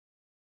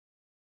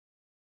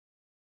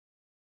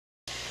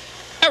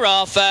They're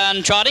off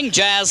and trotting.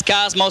 Jazz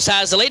Cosmos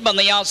has the lead, but on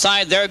the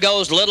outside there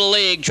goes Little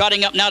League.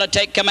 Trotting up now to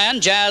take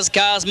command. Jazz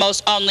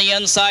Cosmos on the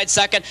inside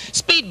second.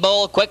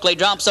 Speedball quickly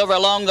drops over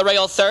along the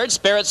rail third.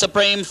 Spirit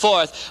Supreme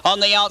fourth. On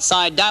the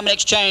outside, Diamond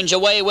Exchange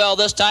away well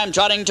this time,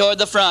 trotting toward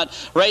the front.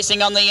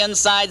 Racing on the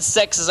inside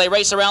six as they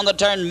race around the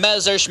turn,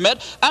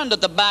 Messerschmitt. And at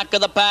the back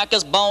of the pack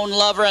is Bone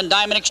Lover, and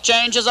Diamond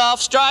Exchange is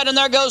off stride, and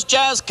there goes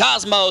Jazz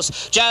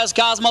Cosmos. Jazz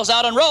Cosmos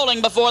out and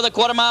rolling before the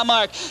quarter-mile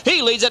mark.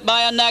 He leads it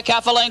by a neck,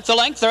 half a length to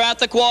length. They're at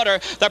the quarter.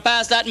 They're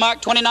past that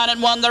mark, 29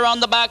 and 1. They're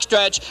on the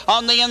backstretch.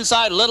 On the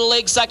inside, Little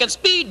League second,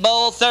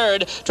 Speedball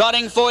third.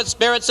 Trotting fourth,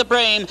 Spirit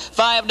Supreme.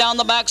 5 down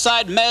the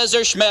backside,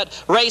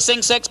 Messerschmitt.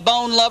 Racing 6,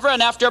 Bone Lover,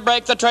 and after a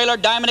break, the trailer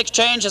Diamond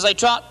Exchange as they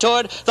trot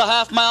toward the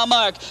half-mile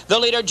mark. The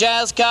leader,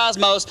 Jazz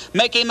Cosmos.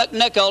 Mickey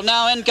McNichol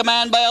now in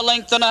command by a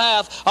length and a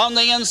half. On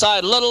the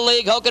inside, Little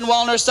League,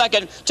 Hokenwallner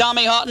second.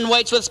 Tommy Houghton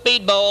waits with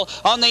Speedball.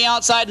 On the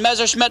outside,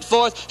 Messerschmitt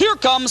fourth. Here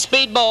comes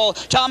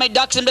Speedball. Tommy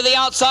ducks him to the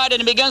outside,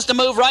 and he begins to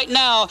move right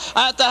now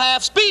at the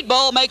half.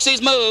 Speedball makes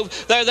his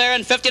move. They're there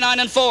in 59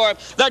 and 4.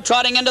 They're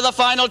trotting into the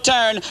final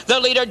turn. The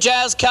leader,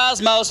 Jazz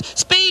Cosmos.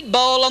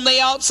 Speedball on the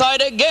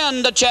outside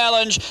again to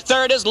challenge.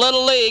 Third is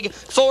Little League.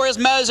 4 is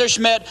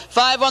Messerschmitt.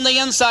 5 on the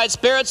inside,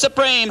 Spirit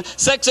Supreme.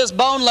 6 is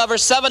Bone Lover.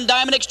 7,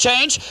 Diamond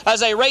Exchange as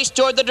they race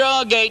toward the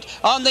draw gate.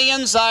 On the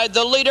inside,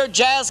 the leader,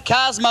 Jazz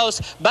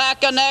Cosmos.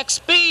 Back a neck,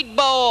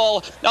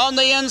 Speedball. On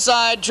the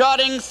inside,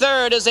 trotting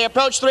third as they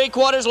approach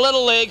three-quarters,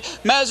 Little League.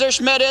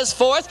 Messerschmitt is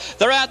fourth.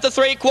 They're at the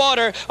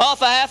three-quarter.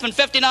 Off a half in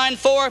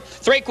 59-4.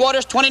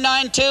 Three-quarters,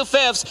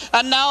 29-2/5.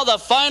 And now the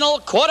final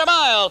quarter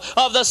mile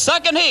of the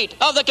second heat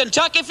of the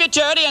Kentucky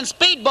Futurity, and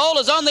Speedball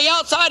is on the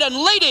outside and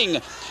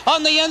leading.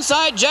 On the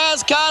inside,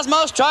 Jazz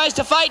Cosmos tries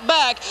to fight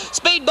back.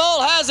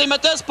 Speedball has him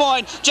at this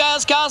point.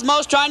 Jazz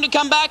Cosmos trying to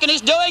come back, and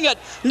he's doing it.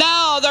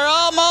 Now they're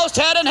almost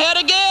head and head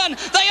again.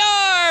 They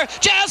are!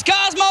 Jazz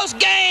Cosmos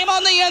game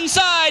on the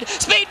inside.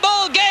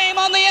 Speedball game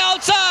on the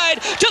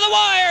outside. To the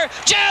wire.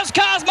 Jazz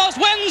Cosmos